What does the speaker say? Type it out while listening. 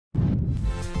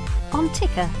On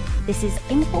Ticker, this is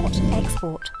Import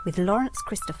Export with Lawrence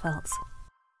Christophels.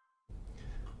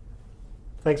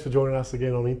 Thanks for joining us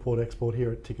again on Import Export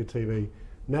here at Ticker TV.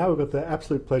 Now we've got the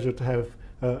absolute pleasure to have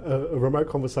a remote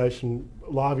conversation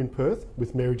live in Perth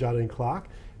with Mary Jardine-Clarke.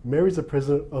 Mary's the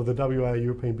president of the WA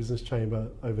European Business Chamber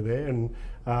over there, and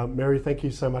Mary, thank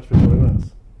you so much for joining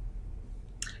us.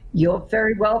 You're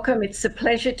very welcome. It's a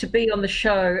pleasure to be on the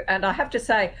show, and I have to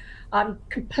say, I'm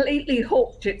completely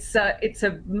hooked. It's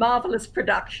a marvelous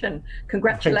production.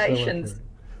 Congratulations.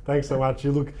 Thanks so much.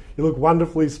 You look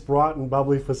wonderfully sprite and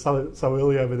bubbly for so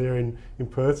early over there in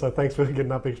Perth. So thanks for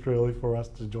getting up extra early for us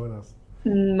to join us.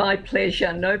 My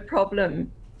pleasure. No problem.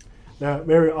 Now,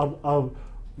 Mary,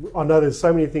 I know there's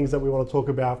so many things that we want to talk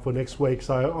about for next week,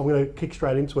 so I'm going to kick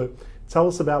straight into it. Tell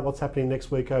us about what's happening next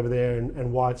week over there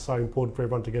and why it's so important for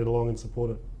everyone to get along and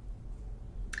support it.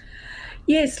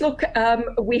 Yes, look,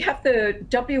 we have the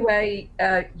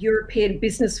WA European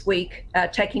Business Week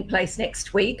taking place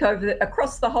next week.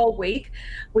 Across the whole week,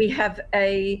 we have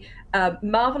a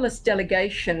marvellous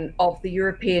delegation of the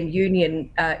European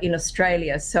Union in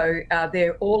Australia. So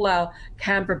they're all our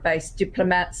Canberra-based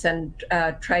diplomats and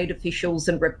trade officials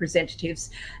and representatives.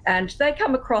 And they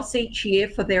come across each year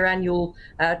for their annual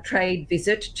trade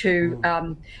visit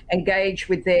to engage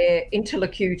with their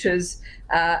interlocutors,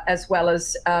 as well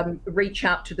as reach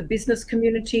out to the business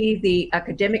community, the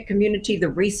academic community, the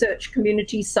research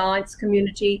community, science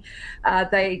community.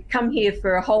 They come here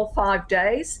for a whole 5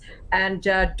 days and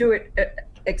do it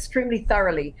extremely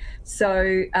thoroughly.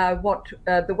 So what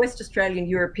the West Australian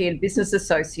European Business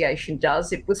Association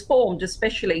does, it was formed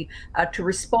especially to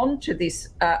respond to this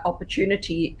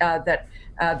opportunity that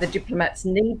the diplomats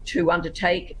need to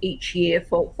undertake each year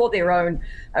for their own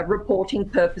reporting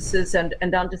purposes and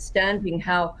understanding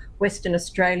how Western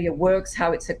Australia works,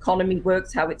 how its economy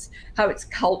works, how its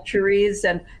culture is,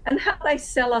 and how they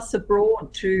sell us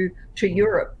abroad to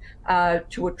Europe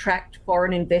to attract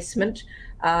foreign investment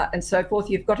and so forth.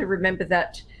 You've got to remember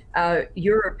that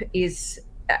Europe is,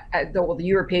 or the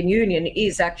European Union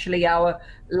is actually our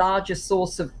largest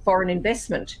source of foreign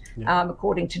investment,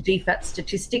 according to DFAT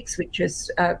statistics, which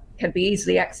can be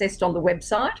easily accessed on the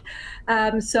website.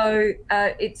 So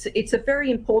it's a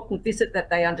very important visit that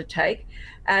they undertake.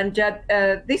 And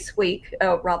this week,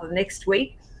 rather next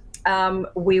week,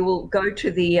 we will go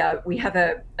to we have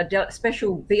a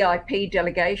special VIP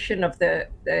delegation of the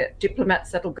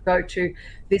diplomats that will go to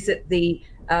visit the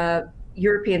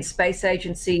European Space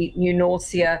Agency New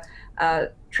Norcia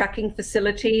tracking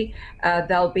facility.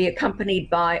 They'll be accompanied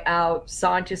by our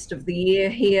Scientist of the Year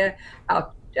here,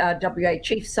 our WA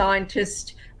Chief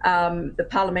Scientist, the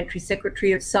Parliamentary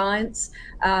Secretary of Science,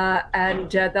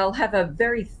 and they'll have a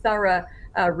very thorough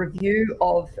review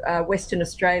of Western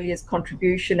Australia's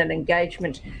contribution and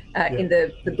engagement in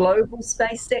the global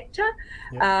space sector.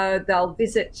 They'll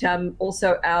visit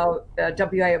also our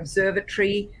WA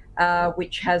Observatory,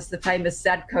 which has the famous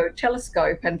Zadko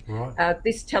telescope, and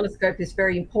this telescope is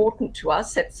very important to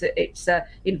us. It's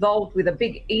involved with a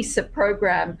big ESA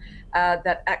program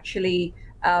that actually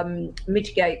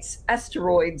mitigates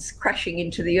asteroids crashing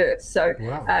into the Earth. So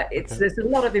there's a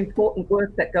lot of important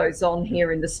work that goes on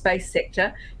here in the space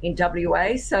sector in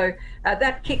WA. So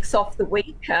that kicks off the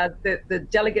week. The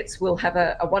delegates will have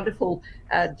a wonderful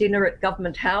dinner at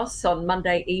Government House on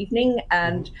Monday evening,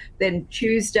 and then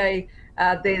Tuesday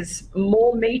there's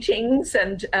more meetings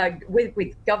and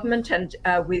with government and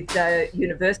with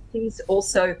universities.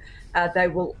 Also, they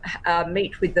will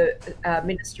meet with the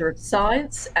Minister of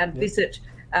Science and visit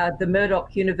the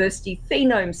Murdoch University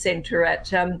Phenome Centre at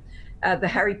the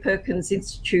Harry Perkins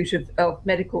Institute of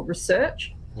Medical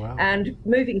Research. And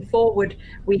moving forward,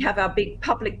 we have our big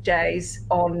public days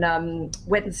on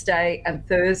Wednesday and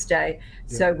Thursday.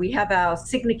 So we have our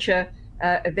signature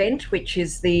event, which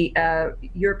is the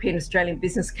European Australian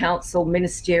Business Council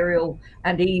Ministerial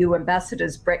and EU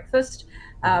Ambassadors Breakfast.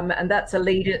 And that's a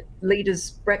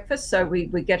leaders breakfast, so we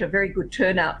get a very good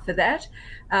turnout for that.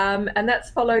 And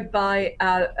that's followed by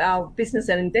our Business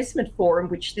and Investment Forum,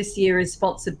 which this year is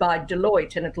sponsored by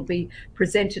Deloitte, and it'll be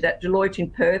presented at Deloitte in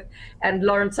Perth. And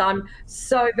Lawrence, I'm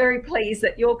so very pleased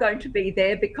that you're going to be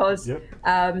there, because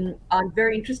I'm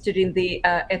very interested in the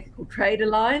Ethical Trade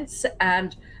Alliance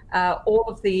and all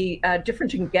of the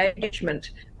different engagement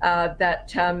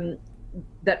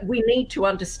that we need to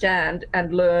understand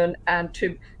and learn, and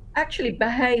to actually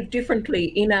behave differently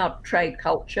in our trade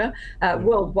culture,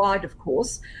 worldwide, of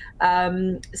course.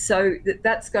 So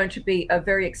that's going to be a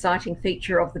very exciting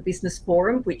feature of the Business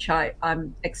Forum, which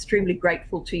I'm extremely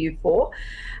grateful to you for,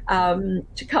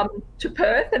 to come to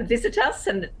Perth and visit us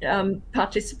and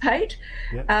participate.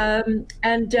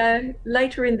 And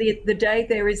later in the day,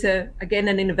 there is again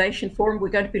an innovation forum. We're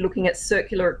going to be looking at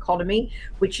circular economy,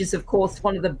 which is, of course,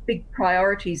 one of the big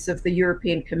priorities of the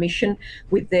European Commission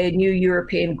with their new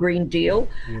European Green Deal.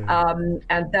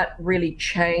 And that really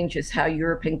changes how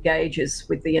Europe engages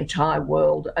with the entire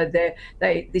world.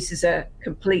 This is a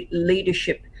complete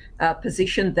leadership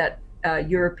position that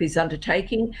Europe is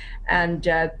undertaking, and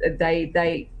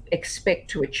they expect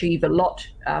to achieve a lot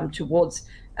towards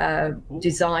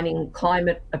designing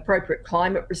appropriate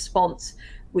climate response,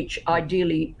 which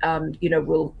ideally,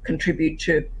 will contribute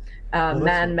to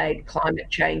man-made climate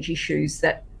change issues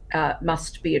that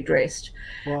must be addressed.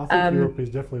 Well, I think Europe is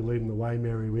definitely leading the way,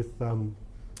 Mary, with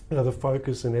the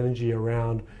focus and energy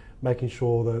around making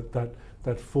sure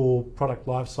that full product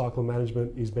life cycle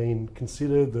management is being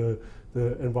considered, the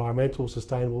environmental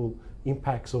sustainable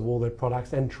impacts of all their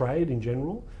products and trade in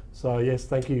general. So yes,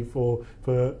 thank you for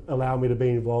allowing me to be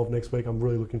involved next week. I'm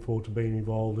really looking forward to being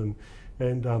involved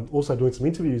and also doing some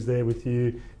interviews there with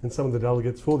you and some of the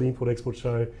delegates for the Import Export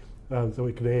show, so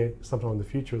we could air sometime in the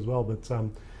future as well. But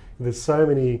there's so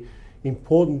many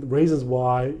important reasons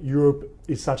why Europe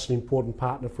is such an important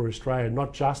partner for Australia,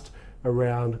 not just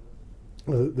around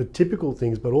the typical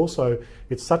things, but also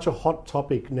it's such a hot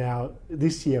topic now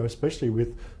this year, especially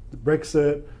with the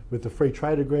Brexit, with the free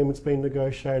trade agreements being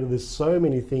negotiated. There's so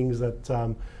many things that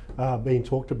are being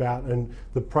talked about, and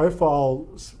the profile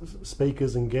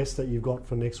speakers and guests that you've got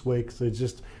for next week, so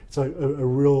it's a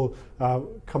real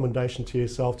commendation to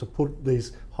yourself to put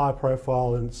these high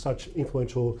profile and such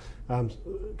influential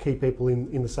key people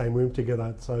in the same room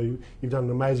together. So you've done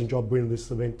an amazing job bringing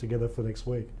this event together for next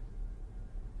week.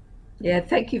 Yeah,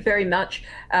 thank you very much.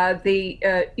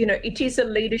 It is a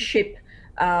leadership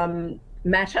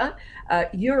matter.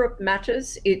 Europe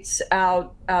matters. It's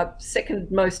our second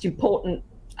most important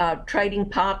trading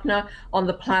partner on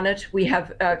the planet. We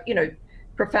have,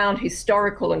 profound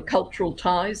historical and cultural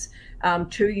ties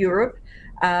to Europe,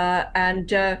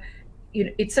 and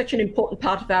it's such an important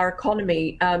part of our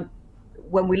economy.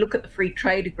 When we look at the free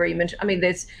trade agreement, I mean,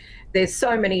 there's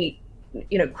so many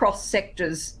cross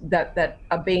sectors that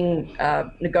are being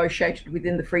negotiated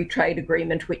within the free trade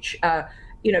agreement, which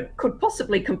could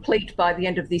possibly complete by the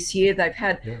end of this year. They've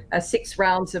had 6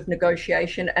 rounds of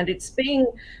negotiation, and it's being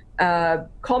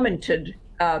commented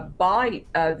by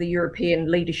the European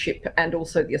leadership and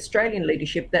also the Australian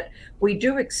leadership that we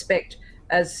do expect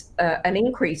as an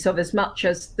increase of as much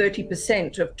as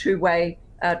 30% of two-way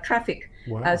traffic.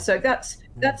 Wow. So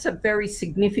that's a very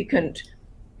significant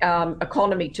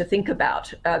economy to think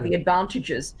about, the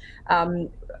advantages.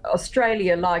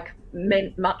 Australia, like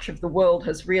much of the world,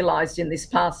 has realised in this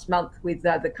past month with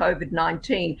the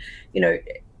COVID-19,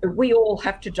 we all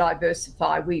have to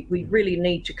diversify. We really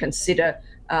need to consider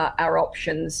our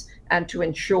options and to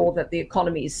ensure that the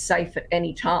economy is safe at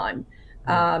any time,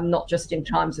 not just in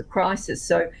times of crisis.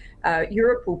 So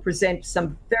Europe will present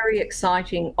some very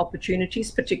exciting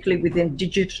opportunities, particularly within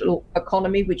digital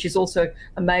economy, which is also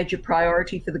a major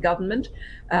priority for the government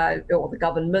or the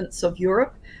governments of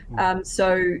Europe.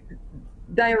 So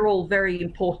they are all very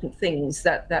important things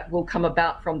that will come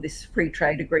about from this free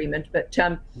trade agreement. But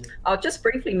I'll just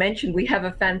briefly mention we have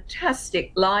a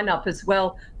fantastic lineup as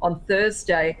well on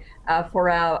Thursday for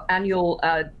our annual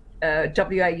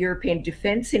WA European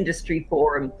Defence Industry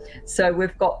Forum. So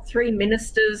we've got 3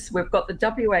 ministers, we've got the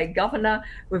WA Governor,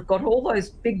 we've got all those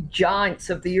big giants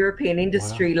of the European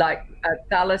industry like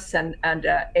Thales and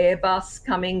Airbus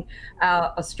coming,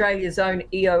 Australia's own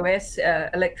EOS,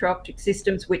 Electro-Optic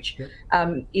Systems, which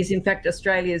is in fact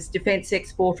Australia's Defence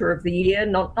Exporter of the Year.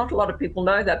 Not a lot of people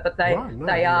know that, but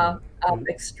they are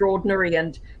extraordinary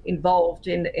and involved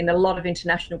in a lot of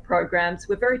international programs.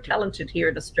 We're very talented here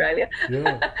in Australia.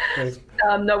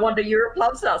 No wonder Europe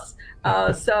loves us.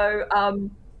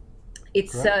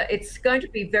 It's going to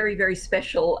be very, very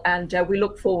special, and we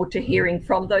look forward to hearing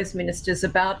from those ministers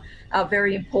about our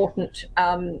very important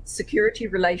security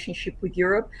relationship with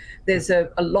Europe. There's a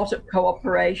lot of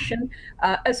cooperation,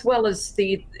 as well as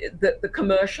the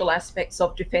commercial aspects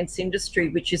of defence industry,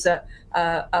 which is a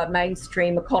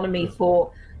mainstream economy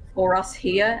for us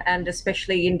here, and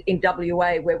especially in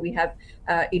WA, where we have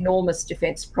enormous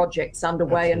defence projects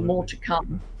underway. Absolutely. And more to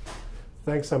come.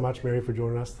 Thanks so much, Mary, for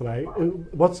joining us today.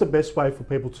 What's the best way for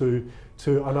people to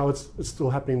I know it's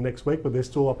still happening next week, but there's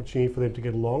still opportunity for them to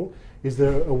get along. Is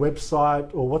there a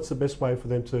website, or what's the best way for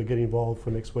them to get involved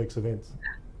for next week's events?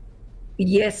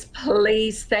 Yes,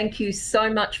 please. Thank you so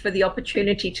much for the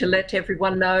opportunity to let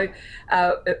everyone know.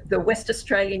 The West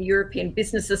Australian European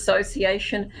Business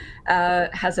Association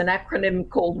has an acronym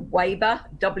called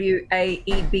WAEBA,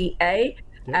 W-A-E-B-A,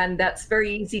 and that's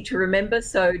very easy to remember.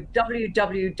 So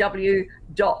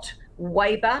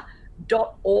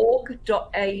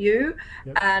www.waeba.org.au,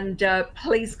 and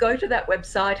please go to that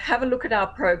website, have a look at our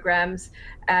programs,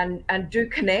 and do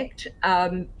connect.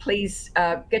 Please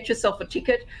get yourself a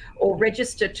ticket or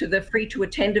register to the free to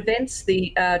attend events,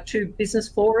 the 2 business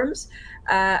forums,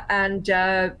 and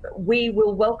we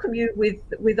will welcome you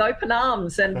with open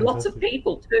arms and Fantastic. Lots of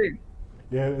people too.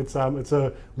 Yeah, it's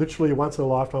a literally once in a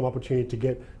lifetime opportunity to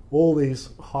get all these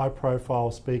high profile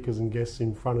speakers and guests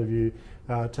in front of you,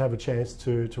 to have a chance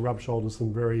to rub shoulders with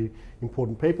some very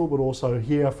important people, but also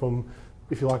hear from,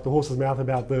 if you like, the horse's mouth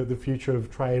about the future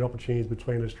of trade opportunities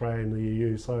between Australia and the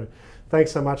EU. So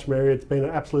thanks so much, Mary. It's been an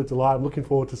absolute delight. I'm looking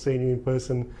forward to seeing you in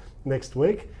person next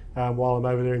week while I'm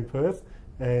over there in Perth.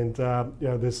 And you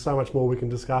know, there's so much more we can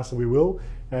discuss, and we will.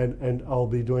 And I'll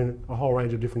be doing a whole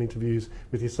range of different interviews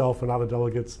with yourself and other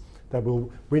delegates that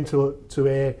we'll bring to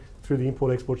air through the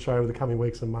Import Export show over the coming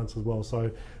weeks and months as well.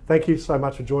 So thank you so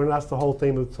much for joining us. The whole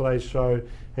theme of today's show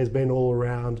has been all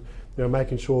around, you know,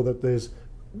 making sure that there's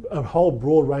a whole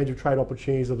broad range of trade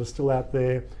opportunities that are still out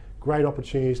there, great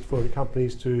opportunities for the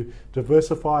companies to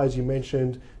diversify, as you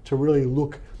mentioned, to really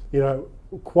look, you know,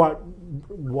 quite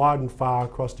wide and far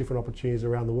across different opportunities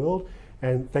around the world.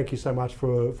 And thank you so much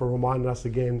for reminding us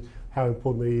again how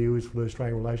important the EU is for the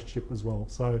Australian relationship as well.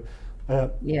 So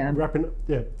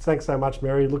thanks so much,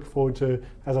 Mary. Look forward to,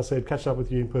 as I said, catching up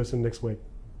with you in person next week.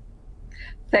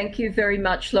 Thank you very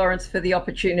much, Lawrence, for the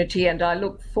opportunity, and I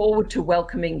look forward to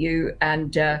welcoming you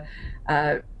and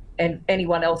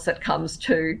anyone else that comes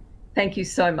too. Thank you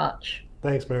so much.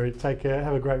 Thanks, Mary. Take care.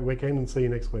 Have a great weekend, and see you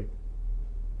next week.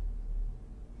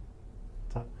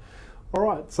 All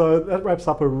right, so that wraps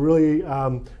up a really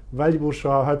valuable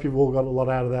show. I hope you've all got a lot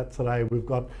out of that today. We've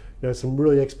got, you know, some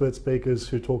really expert speakers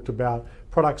who talked about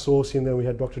product sourcing. Then we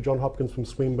had Dr. John Hopkins from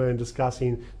Swinburne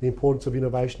discussing the importance of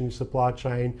innovation in supply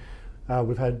chain.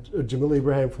 We've had Jamil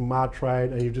Ibrahim from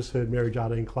Martrade, and you've just heard Mary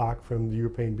Jardine-Clarke from the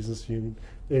European Business Union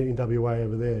in WA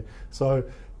over there. So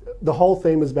the whole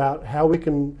theme is about how we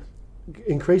can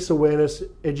increase awareness,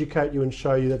 educate you, and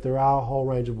show you that there are a whole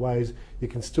range of ways you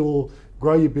can still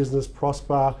grow your business,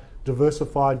 prosper,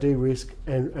 diversify, de-risk,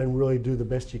 and really do the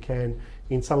best you can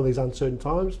in some of these uncertain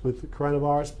times with the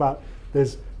coronavirus. But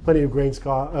there's plenty of green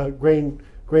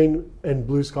and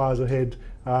blue skies ahead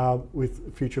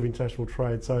with future of international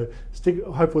trade. So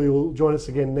hopefully you'll join us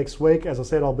again next week. As I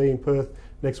said, I'll be in Perth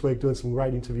next week doing some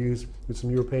great interviews with some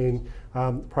European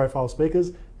profile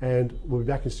speakers, and we'll be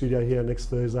back in studio here next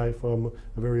Thursday from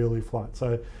a very early flight.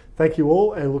 So thank you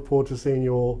all, and look forward to seeing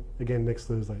you all again next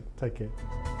Thursday. Take care.